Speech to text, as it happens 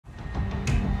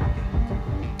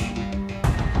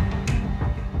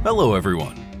Hello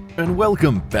everyone, and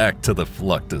welcome back to the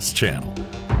Fluctus Channel.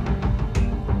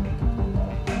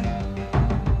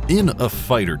 In a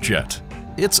fighter jet,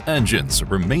 its engines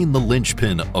remain the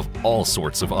linchpin of all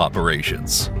sorts of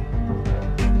operations.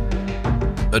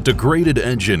 A degraded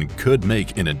engine could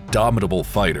make an indomitable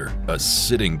fighter a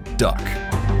sitting duck.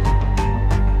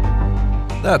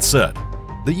 That said,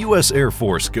 the US Air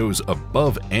Force goes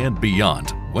above and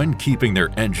beyond when keeping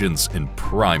their engines in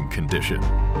prime condition.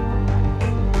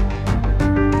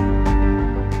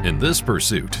 In this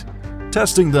pursuit,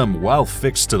 testing them while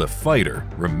fixed to the fighter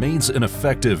remains an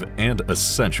effective and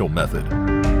essential method.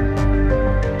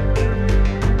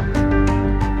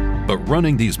 But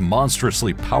running these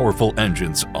monstrously powerful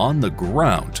engines on the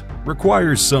ground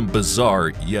requires some bizarre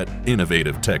yet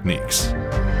innovative techniques.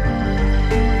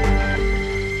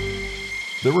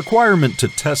 The requirement to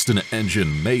test an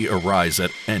engine may arise at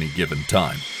any given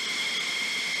time.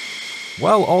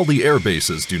 While all the air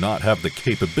bases do not have the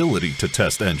capability to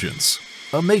test engines,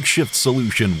 a makeshift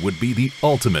solution would be the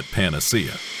ultimate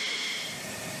panacea.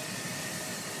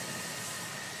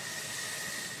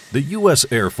 The US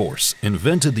Air Force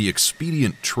invented the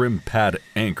expedient trim pad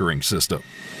anchoring system,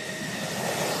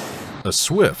 a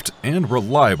swift and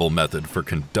reliable method for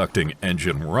conducting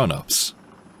engine run-ups.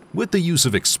 With the use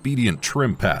of expedient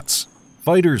trim pads,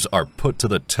 fighters are put to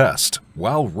the test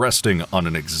while resting on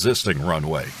an existing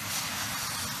runway.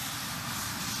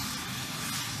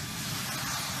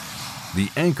 The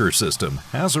anchor system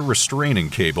has a restraining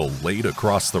cable laid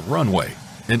across the runway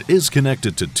and is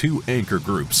connected to two anchor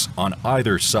groups on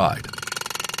either side.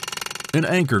 An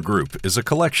anchor group is a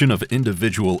collection of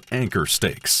individual anchor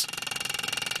stakes.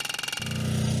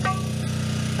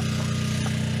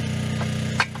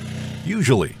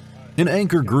 Usually, an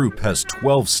anchor group has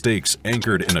 12 stakes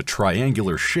anchored in a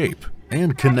triangular shape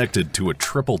and connected to a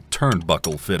triple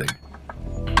turnbuckle fitting.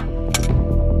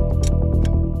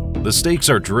 The stakes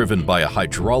are driven by a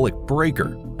hydraulic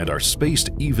breaker and are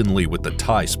spaced evenly with the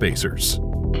tie spacers.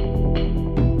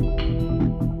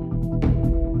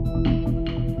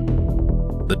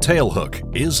 The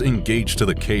tailhook is engaged to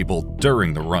the cable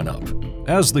during the run-up,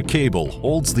 as the cable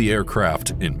holds the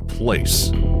aircraft in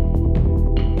place.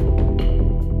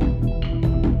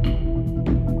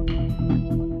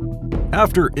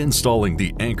 After installing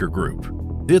the anchor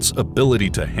group, its ability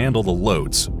to handle the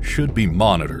loads should be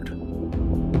monitored.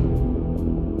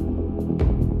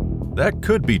 That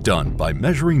could be done by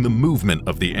measuring the movement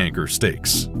of the anchor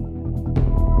stakes.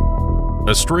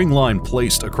 A string line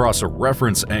placed across a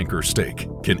reference anchor stake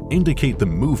can indicate the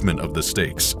movement of the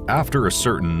stakes after a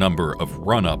certain number of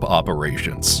run-up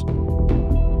operations.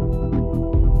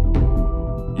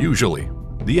 Usually,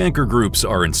 the anchor groups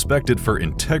are inspected for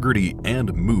integrity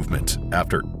and movement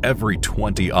after every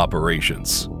 20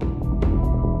 operations.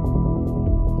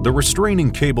 The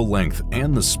restraining cable length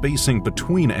and the spacing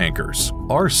between anchors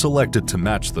are selected to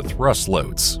match the thrust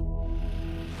loads.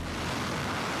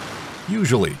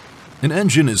 Usually, an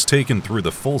engine is taken through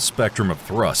the full spectrum of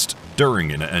thrust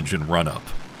during an engine run-up.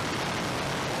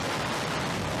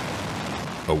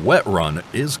 A wet run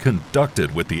is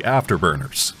conducted with the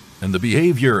afterburners, and the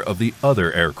behavior of the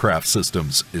other aircraft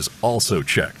systems is also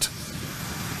checked.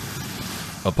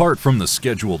 Apart from the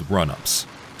scheduled run-ups,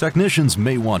 technicians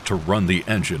may want to run the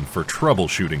engine for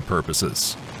troubleshooting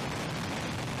purposes.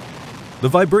 The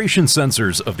vibration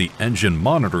sensors of the engine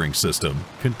monitoring system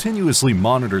continuously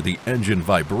monitor the engine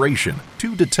vibration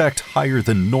to detect higher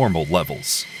than normal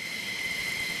levels.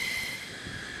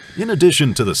 In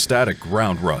addition to the static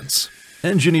ground runs,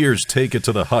 engineers take it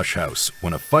to the hush house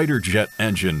when a fighter jet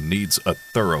engine needs a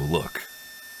thorough look.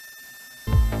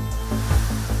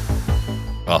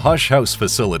 A hush house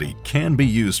facility can be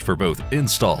used for both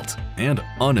installed and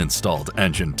uninstalled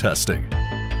engine testing.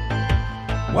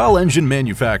 While engine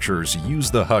manufacturers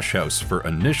use the hush house for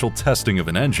initial testing of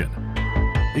an engine,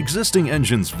 existing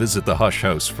engines visit the hush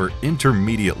house for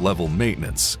intermediate level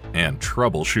maintenance and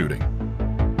troubleshooting.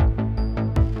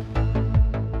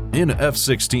 In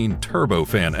F-16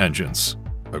 turbofan engines,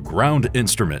 a ground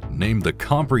instrument named the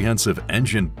Comprehensive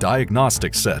Engine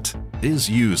Diagnostic Set is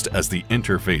used as the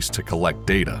interface to collect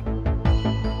data.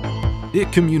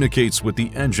 It communicates with the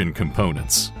engine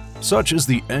components, such as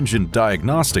the engine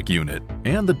diagnostic unit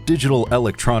and the digital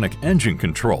electronic engine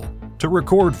control, to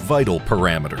record vital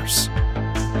parameters.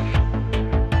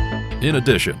 In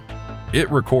addition, it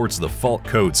records the fault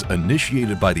codes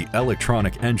initiated by the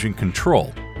electronic engine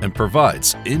control and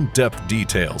provides in-depth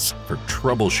details for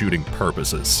troubleshooting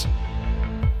purposes.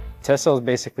 TESOL is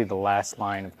basically the last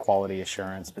line of quality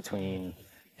assurance between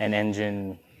an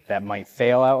engine that might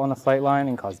fail out on the flight line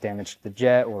and cause damage to the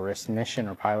jet or risk mission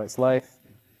or pilot's life,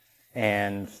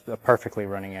 and a perfectly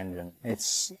running engine.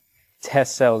 It's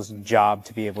test cell's job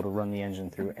to be able to run the engine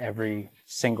through every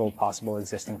single possible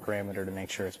existing parameter to make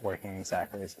sure it's working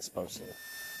exactly as it's supposed to.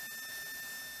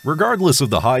 Regardless of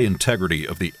the high integrity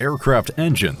of the aircraft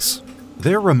engines,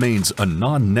 there remains a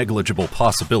non-negligible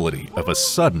possibility of a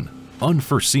sudden,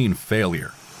 unforeseen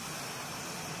failure.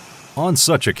 On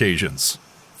such occasions,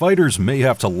 fighters may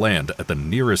have to land at the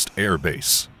nearest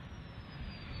airbase.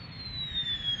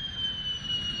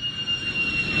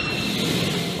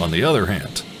 On the other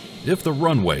hand, if the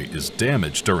runway is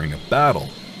damaged during a battle,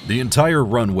 the entire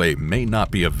runway may not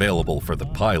be available for the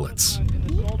pilots.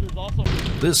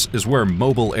 This is where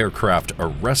mobile aircraft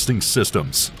arresting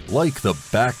systems like the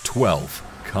BAC-12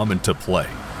 come into play.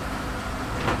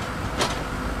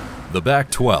 The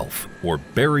BAC-12, or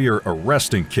Barrier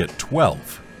Arresting Kit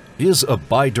 12, is a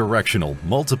bidirectional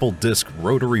multiple-disc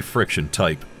rotary friction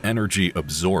type energy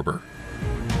absorber.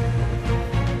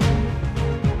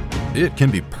 It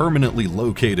can be permanently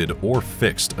located or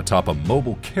fixed atop a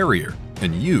mobile carrier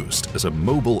and used as a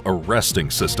mobile arresting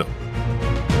system.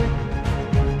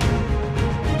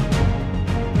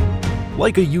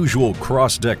 Like a usual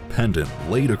cross-deck pendant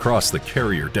laid across the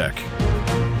carrier deck,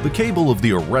 the cable of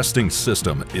the arresting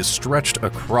system is stretched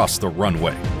across the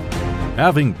runway,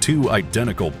 having two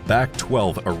identical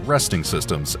BAC-12 arresting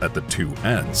systems at the two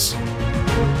ends.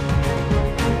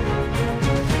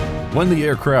 When the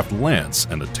aircraft lands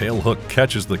and the tailhook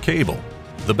catches the cable,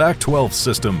 the BAC-12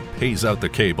 system pays out the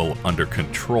cable under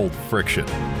controlled friction.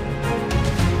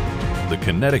 The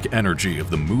kinetic energy of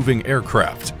the moving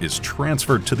aircraft is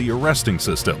transferred to the arresting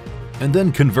system and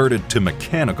then converted to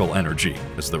mechanical energy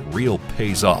as the reel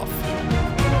pays off.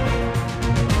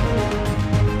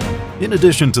 In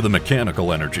addition to the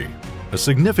mechanical energy, a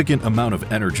significant amount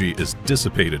of energy is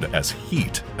dissipated as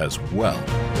heat as well.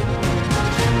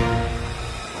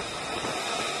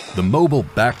 The mobile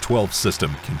BAC-12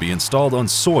 system can be installed on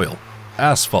soil,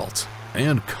 asphalt,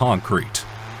 and concrete.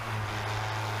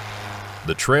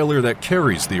 The trailer that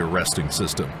carries the arresting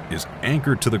system is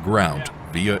anchored to the ground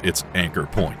via its anchor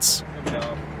points.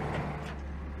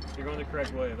 You're going the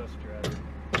correct way, that's what you're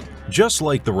at. Just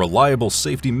like the reliable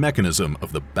safety mechanism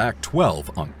of the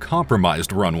BAC-12 on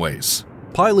compromised runways,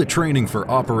 pilot training for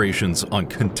operations on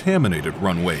contaminated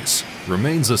runways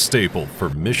remains a staple for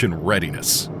mission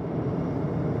readiness.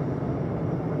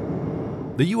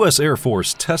 The U.S. Air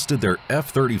Force tested their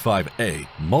F-35A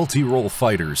multi-role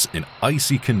fighters in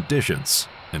icy conditions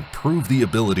and proved the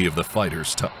ability of the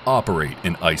fighters to operate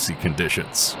in icy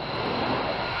conditions.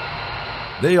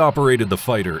 They operated the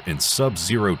fighter in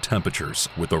sub-zero temperatures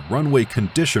with a runway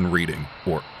condition reading,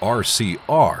 or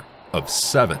RCR, of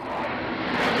 7.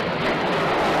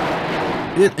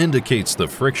 It indicates the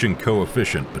friction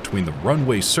coefficient between the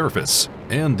runway surface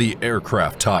and the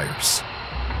aircraft tires.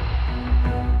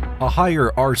 A higher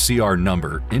RCR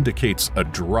number indicates a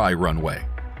dry runway,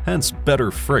 hence better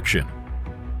friction.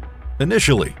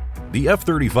 Initially, the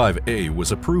F-35A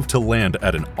was approved to land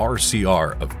at an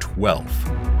RCR of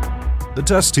 12. The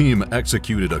test team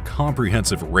executed a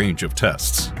comprehensive range of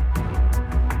tests,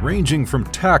 ranging from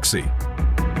taxi,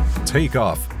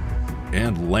 takeoff,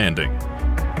 and landing,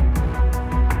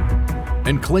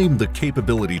 and claimed the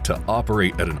capability to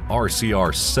operate at an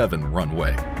RCR 7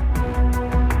 runway.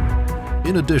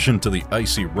 In addition to the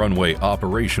icy runway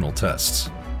operational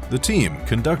tests, the team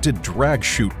conducted drag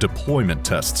chute deployment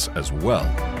tests as well.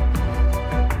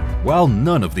 While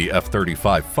none of the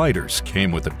F-35 fighters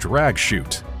came with a drag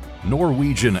chute,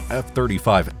 Norwegian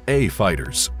F-35A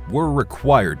fighters were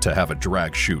required to have a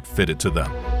drag chute fitted to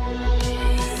them.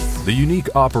 The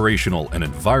unique operational and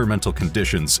environmental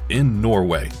conditions in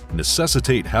Norway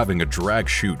necessitate having a drag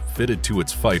chute fitted to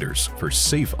its fighters for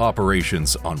safe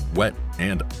operations on wet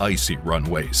and icy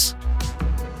runways.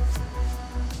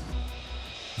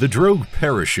 The drogue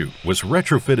parachute was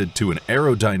retrofitted to an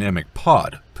aerodynamic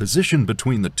pod positioned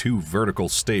between the two vertical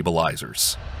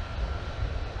stabilizers.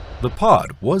 The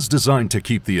pod was designed to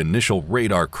keep the initial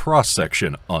radar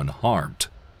cross-section unharmed,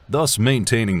 thus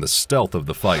maintaining the stealth of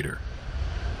the fighter.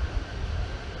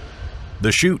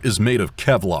 The chute is made of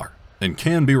Kevlar and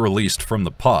can be released from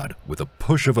the pod with a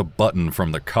push of a button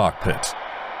from the cockpit.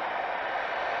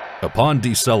 Upon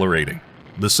decelerating,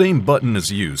 the same button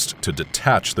is used to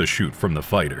detach the chute from the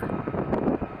fighter.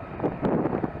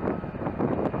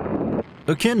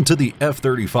 Akin to the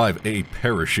F-35A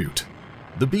parachute,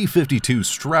 the B-52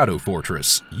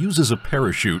 Stratofortress uses a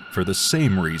parachute for the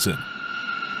same reason.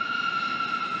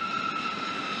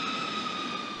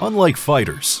 Unlike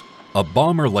fighters, a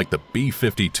bomber like the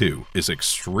B-52 is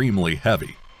extremely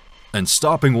heavy, and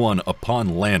stopping one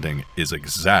upon landing is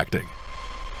exacting.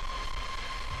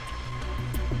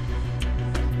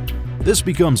 This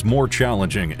becomes more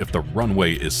challenging if the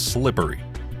runway is slippery.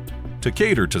 To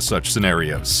cater to such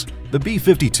scenarios, the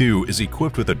B-52 is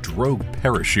equipped with a drogue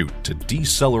parachute to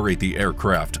decelerate the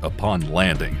aircraft upon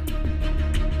landing.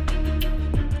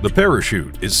 The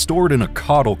parachute is stored in a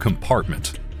caudal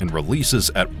compartment and releases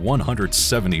at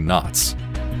 170 knots.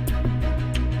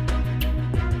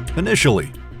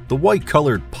 Initially, the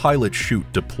white-colored pilot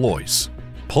chute deploys,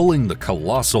 pulling the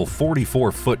colossal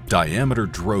 44-foot diameter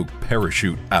drogue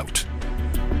parachute out.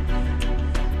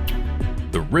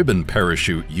 The ribbon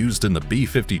parachute used in the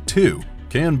B-52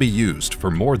 can be used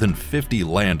for more than 50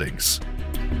 landings.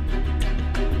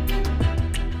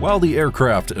 While the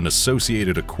aircraft and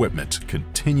associated equipment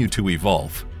continue to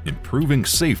evolve, improving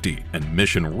safety and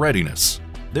mission readiness,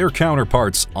 their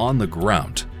counterparts on the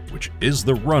ground, which is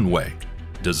the runway,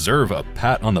 deserve a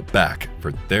pat on the back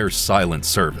for their silent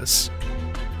service.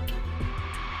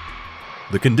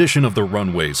 The condition of the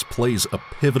runways plays a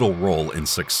pivotal role in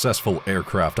successful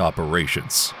aircraft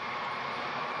operations.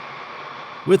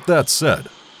 With that said,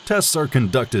 tests are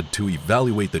conducted to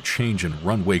evaluate the change in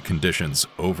runway conditions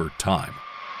over time.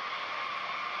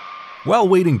 While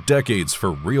waiting decades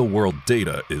for real-world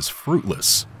data is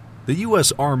fruitless, the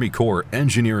U.S. Army Corps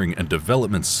Engineering and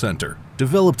Development Center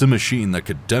developed a machine that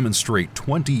could demonstrate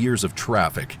 20 years of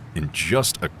traffic in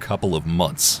just a couple of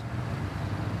months.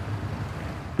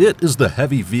 It is the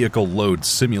Heavy Vehicle Load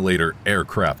Simulator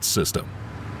Aircraft System.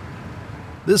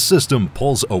 This system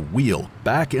pulls a wheel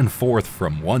back and forth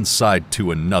from one side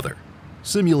to another,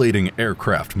 simulating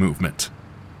aircraft movement.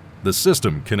 The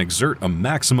system can exert a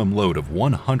maximum load of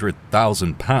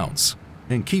 100,000 pounds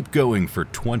and keep going for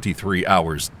 23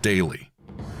 hours daily.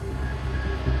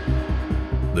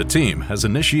 The team has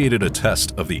initiated a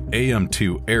test of the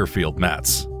AM-2 airfield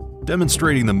mats,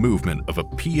 demonstrating the movement of a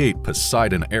P-8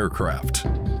 Poseidon aircraft.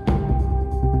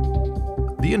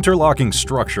 The interlocking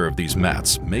structure of these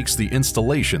mats makes the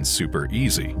installation super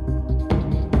easy.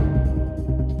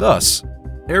 Thus,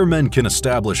 airmen can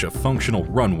establish a functional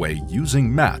runway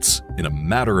using mats in a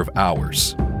matter of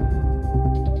hours.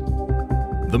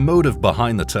 The motive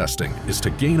behind the testing is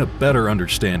to gain a better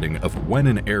understanding of when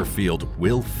an airfield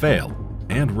will fail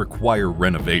and require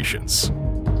renovations.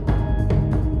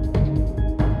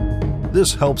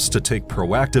 This helps to take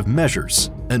proactive measures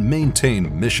and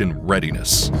maintain mission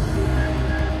readiness.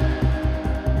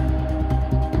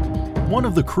 One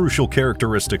of the crucial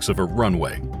characteristics of a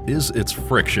runway is its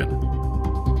friction.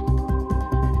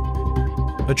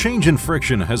 A change in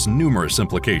friction has numerous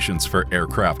implications for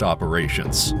aircraft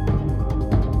operations.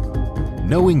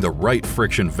 Knowing the right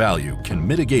friction value can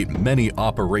mitigate many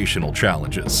operational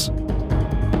challenges.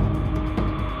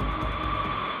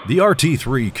 The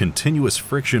RT-3 continuous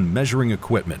friction measuring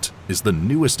equipment is the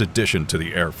newest addition to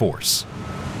the Air Force.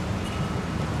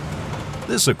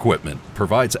 This equipment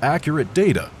provides accurate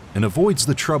data and avoids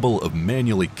the trouble of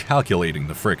manually calculating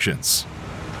the frictions.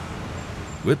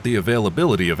 With the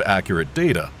availability of accurate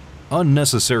data,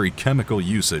 unnecessary chemical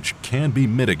usage can be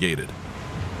mitigated,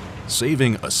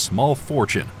 saving a small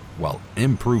fortune while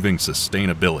improving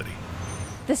sustainability.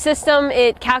 The system,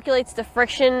 it calculates the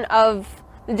friction of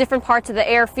the different parts of the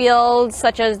airfield,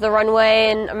 such as the runway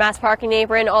and a mass parking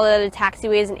apron, all the other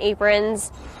taxiways and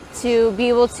aprons, to be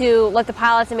able to let the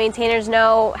pilots and maintainers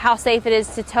know how safe it is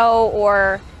to tow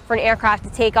or for an aircraft to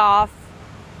take off.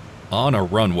 On a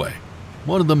runway,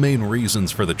 one of the main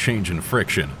reasons for the change in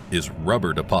friction is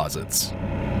rubber deposits.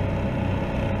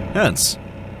 Hence,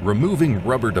 removing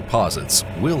rubber deposits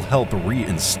will help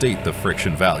reinstate the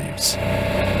friction values.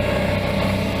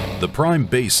 The Prime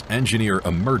Base Engineer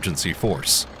Emergency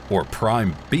Force, or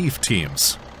Prime Beef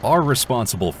Teams, are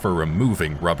responsible for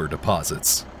removing rubber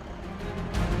deposits.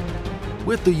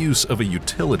 With the use of a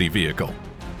utility vehicle,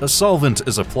 a solvent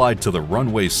is applied to the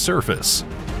runway's surface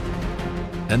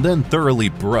and then thoroughly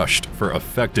brushed for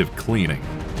effective cleaning.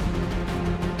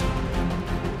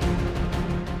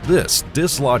 This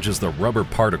dislodges the rubber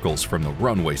particles from the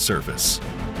runway surface.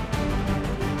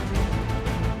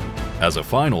 As a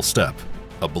final step,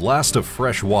 a blast of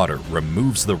fresh water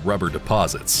removes the rubber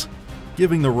deposits,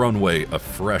 giving the runway a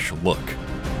fresh look.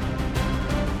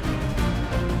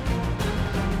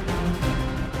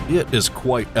 It is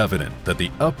quite evident that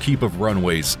the upkeep of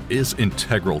runways is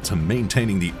integral to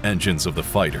maintaining the engines of the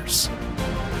fighters.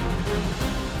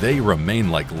 They remain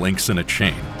like links in a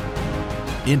chain,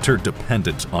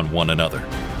 interdependent on one another,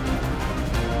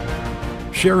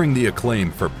 sharing the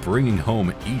acclaim for bringing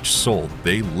home each soul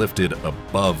they lifted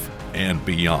above and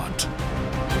beyond.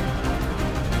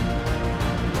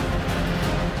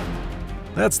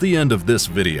 That's the end of this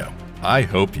video. I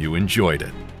hope you enjoyed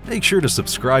it. Make sure to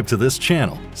subscribe to this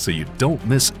channel so you don't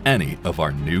miss any of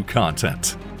our new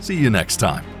content. See you next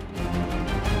time.